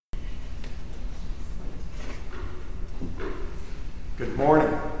Good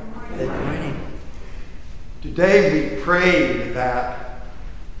morning. Good morning. Today we prayed that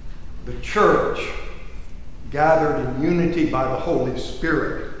the church, gathered in unity by the Holy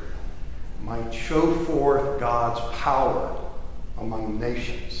Spirit, might show forth God's power among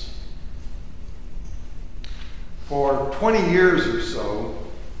nations. For 20 years or so,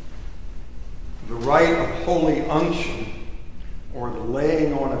 the rite of holy unction, or the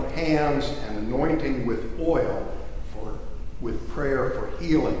laying on of hands and anointing with oil with prayer for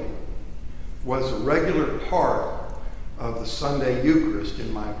healing, was a regular part of the Sunday Eucharist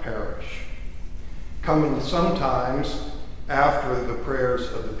in my parish, coming sometimes after the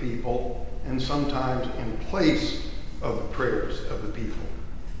prayers of the people and sometimes in place of the prayers of the people.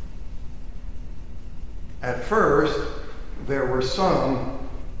 At first, there were some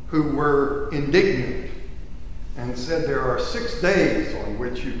who were indignant and said there are 6 days on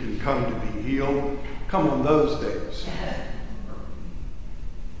which you can come to be healed. Come on those days.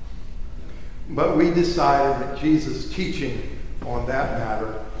 But we decided that Jesus' teaching on that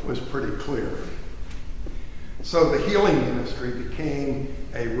matter was pretty clear. So the healing ministry became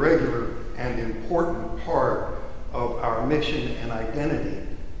a regular and important part of our mission and identity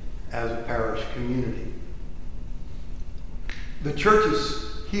as a parish community. The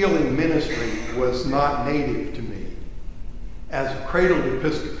church's healing ministry was not native to me. As a cradled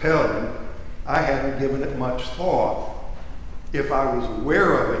Episcopalian, I hadn't given it much thought. If I was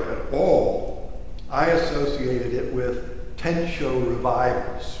aware of it at all, I associated it with tent show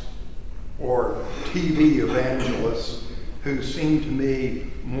revivals or TV evangelists who seemed to me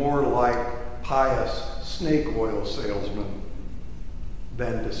more like pious snake oil salesmen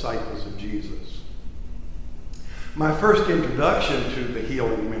than disciples of Jesus. My first introduction to the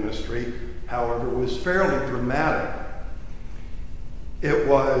healing ministry, however, was fairly dramatic. It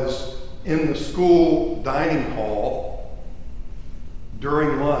was in the school dining hall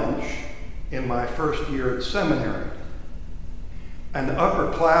during lunch in my first year at seminary. An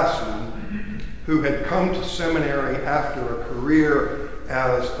upperclassman who had come to seminary after a career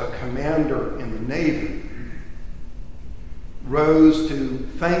as a commander in the Navy rose to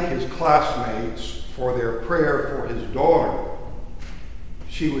thank his classmates for their prayer for his daughter.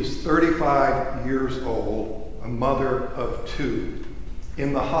 She was 35 years old, a mother of 2,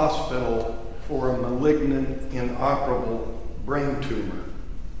 in the hospital for a malignant, inoperable brain tumor.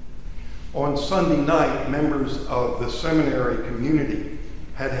 On Sunday night, members of the seminary community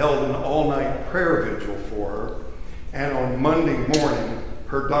had held an all-night prayer vigil for her, and on Monday morning,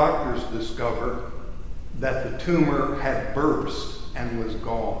 her doctors discovered that the tumor had burst and was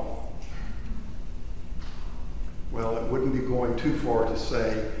gone. Well, it wouldn't be going too far to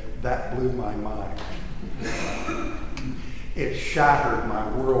say that blew my mind. It shattered my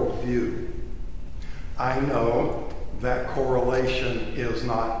worldview. I know that correlation is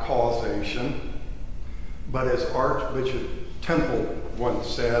not causation, but as Archbishop Temple once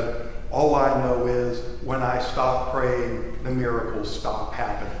said, all I know is when I stop praying, the miracles stop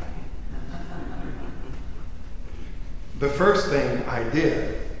happening. The first thing I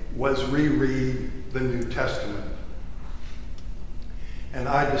did was reread the New Testament. And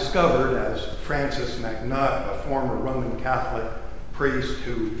I discovered, as Francis MacNutt, a former Roman Catholic priest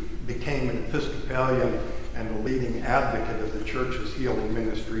who became an Episcopalian and a leading advocate of the church's healing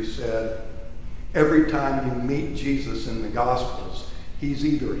ministry, said, every time you meet Jesus in the Gospels, he's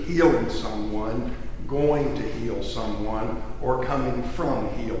either healing someone, going to heal someone, or coming from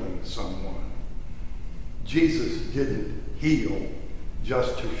healing someone. Jesus didn't heal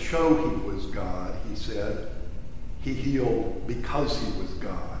just to show he was God, he said. He healed because he was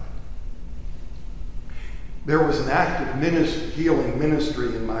God. There was an active healing ministry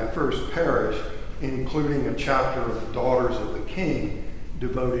in my first parish, including a chapter of the Daughters of the King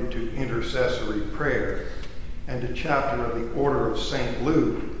devoted to intercessory prayer, and a chapter of the Order of St.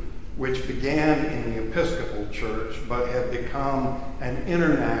 Luke, which began in the Episcopal Church but had become an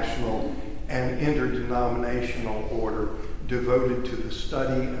international and interdenominational order devoted to the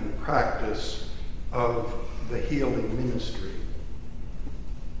study and practice of the healing ministry.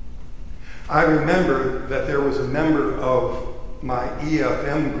 I remember that there was a member of my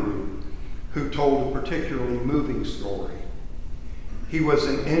EFM group who told a particularly moving story. He was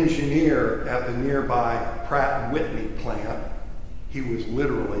an engineer at the nearby Pratt & Whitney plant. He was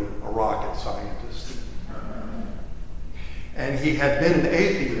literally a rocket scientist. And he had been an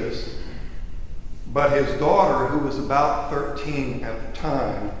atheist, but his daughter, who was about 13 at the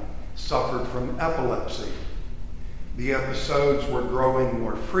time, suffered from epilepsy. The episodes were growing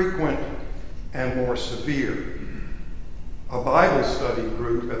more frequent and more severe. A Bible study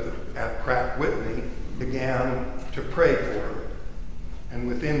group at Pratt Whitney began to pray for her. and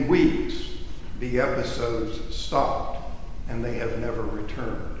within weeks, the episodes stopped, and they have never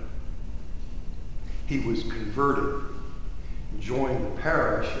returned. He was converted, joined the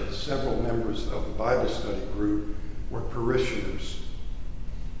parish as several members of the Bible study group were parishioners.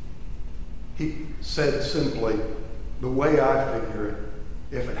 He said simply, the way I figure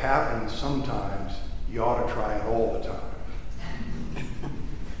it, if it happens sometimes, you ought to try it all the time.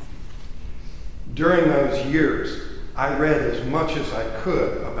 During those years, I read as much as I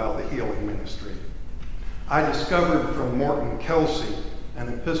could about the healing ministry. I discovered from Morton Kelsey, an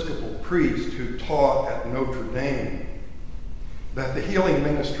Episcopal priest who taught at Notre Dame, that the healing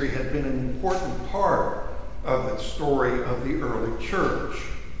ministry had been an important part of the story of the early church.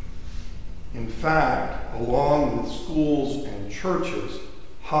 In fact, along with schools and churches,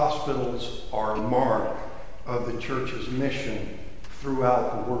 hospitals are a mark of the church's mission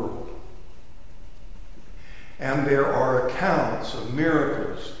throughout the world. And there are accounts of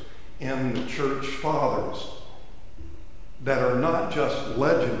miracles in the church fathers that are not just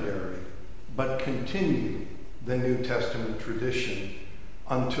legendary, but continue the New Testament tradition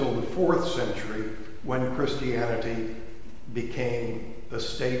until the 4th century, when Christianity became the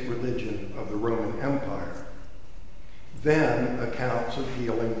state religion of the Roman Empire. Then accounts of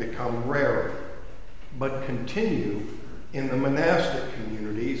healing become rarer, but continue in the monastic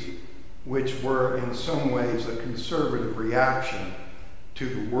communities, which were in some ways a conservative reaction to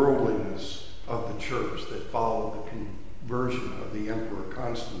the worldliness of the church that followed the conversion of the Emperor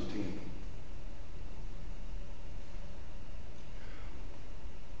Constantine.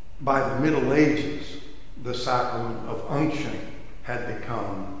 By the Middle Ages, the sacrament of unction had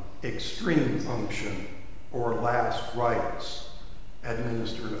become extreme unction, or last rites,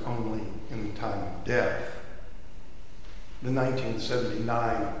 administered only in the time of death. The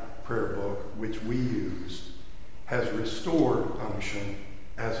 1979 prayer book, which we use, has restored unction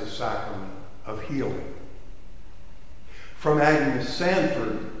as a sacrament of healing. From Agnes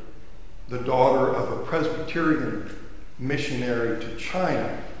Sanford, the daughter of a Presbyterian missionary to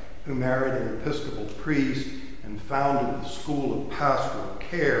China, who married an Episcopal priest and founded the School of Pastoral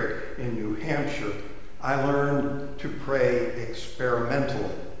Care in New Hampshire, I learned to pray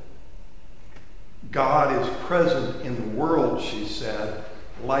experimentally. God is present in the world, she said,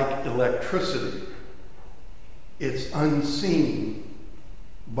 like electricity. It's unseen,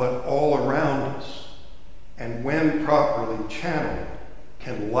 but all around us, and when properly channeled,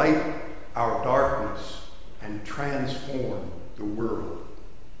 can light our darkness and transform the world.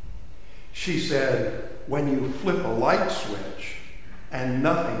 She said, when you flip a light switch and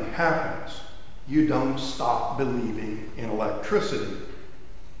nothing happens, you don't stop believing in electricity.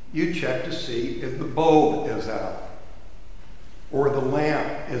 You check to see if the bulb is out, or the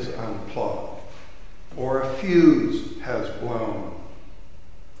lamp is unplugged, or a fuse has blown,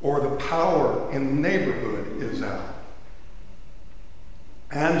 or the power in the neighborhood is out.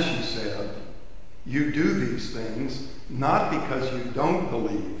 And she said, you do these things not because you don't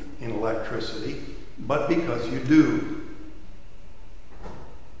believe in electricity, but because you do.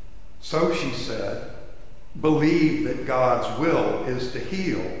 So, she said, believe that God's will is to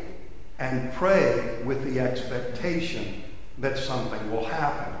heal, and pray with the expectation that something will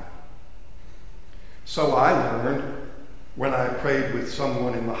happen. So I learned, when I prayed with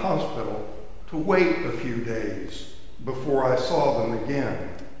someone in the hospital, to wait a few days before I saw them again,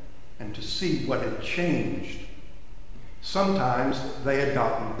 and to see what had changed. Sometimes they had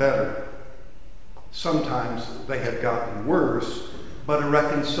gotten better. Sometimes they had gotten worse, but a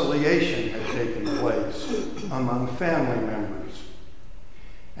reconciliation had taken place among family members.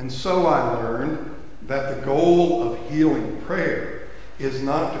 And so I learned that the goal of healing prayer is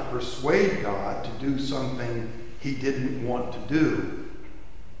not to persuade God to do something he didn't want to do,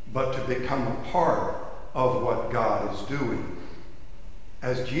 but to become a part of what God is doing.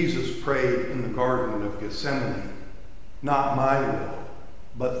 As Jesus prayed in the Garden of Gethsemane, not my will,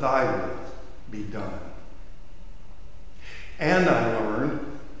 but thy will be done. And I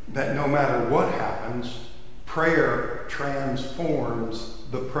learned that no matter what happens, prayer transforms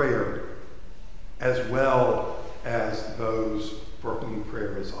the prayer, as well as those for whom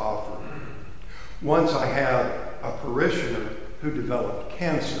prayer is offered. Once I had a parishioner who developed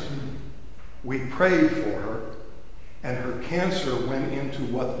cancer. We prayed for her, and her cancer went into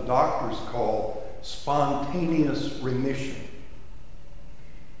what the doctors call spontaneous remission.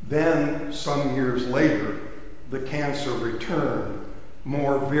 Then, some years later, the cancer returned,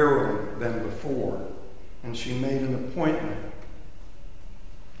 more virulent than before, and she made an appointment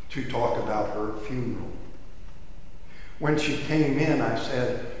to talk about her funeral. When she came in, I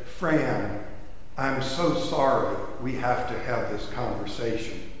said, "Fran, I'm so sorry we have to have this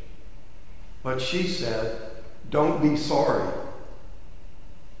conversation. But she said, don't be sorry.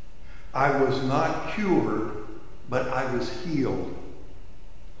 I was not cured, but I was healed.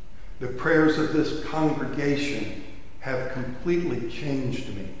 The prayers of this congregation have completely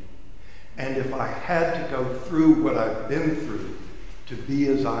changed me. And if I had to go through what I've been through to be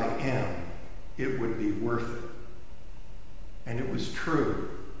as I am, it would be worth it. And it was true.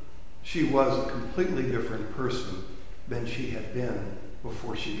 She was a completely different person than she had been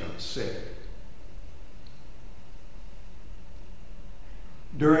before she got sick.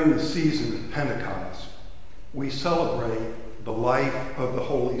 During the season of Pentecost, we celebrate the life of the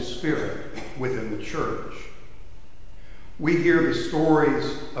Holy Spirit within the church. We hear the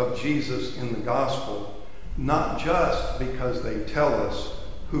stories of Jesus in the gospel not just because they tell us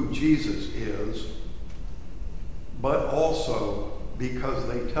who Jesus is, but also because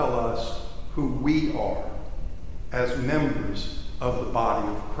they tell us who we are as members of the body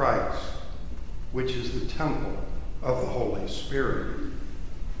of Christ, which is the temple of the Holy Spirit.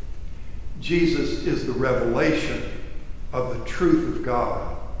 Jesus is the revelation of the truth of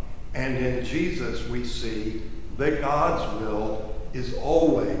God, and in Jesus we see that God's will is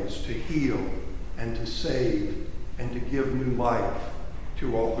always to heal and to save and to give new life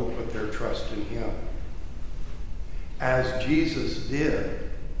to all who put their trust in him. As Jesus did,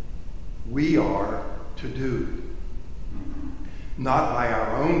 we are to do. Not by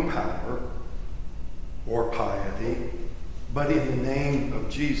our own power or piety, but in the name of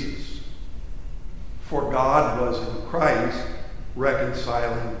Jesus. For God was in Christ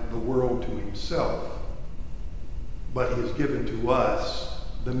reconciling the world to himself, but he has given to us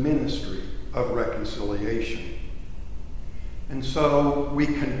the ministry of reconciliation. And so we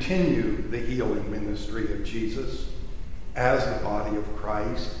continue the healing ministry of Jesus as the body of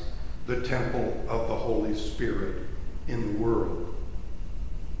Christ, the temple of the Holy Spirit in the world.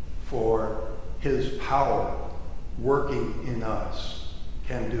 For his power working in us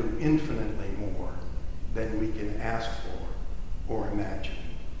can do infinitely more than we can ask for or imagine.